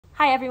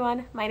Hi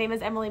everyone, my name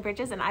is Emily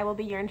Bridges and I will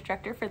be your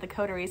instructor for the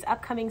Coterie's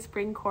upcoming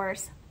spring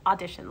course,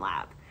 Audition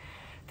Lab.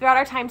 Throughout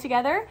our time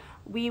together,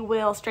 we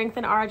will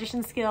strengthen our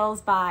audition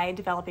skills by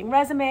developing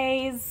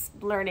resumes,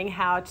 learning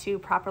how to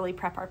properly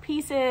prep our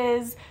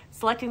pieces,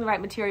 selecting the right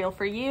material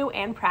for you,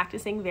 and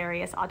practicing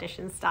various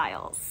audition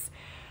styles.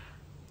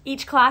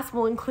 Each class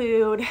will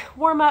include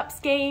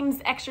warm-ups,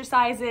 games,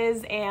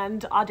 exercises,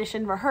 and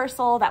audition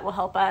rehearsal that will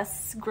help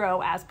us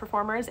grow as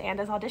performers and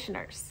as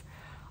auditioners.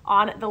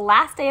 On the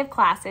last day of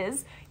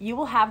classes, you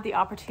will have the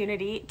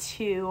opportunity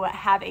to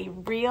have a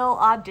real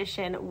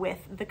audition with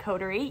the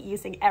Coterie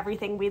using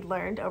everything we'd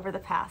learned over the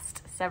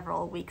past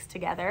several weeks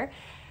together.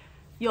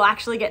 You'll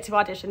actually get to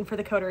audition for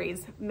the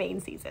Coterie's main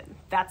season.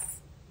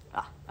 That's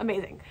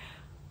amazing.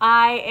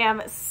 I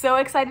am so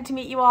excited to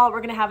meet you all.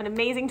 We're gonna have an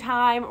amazing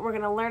time. We're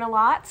gonna learn a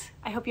lot.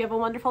 I hope you have a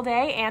wonderful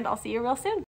day and I'll see you real soon.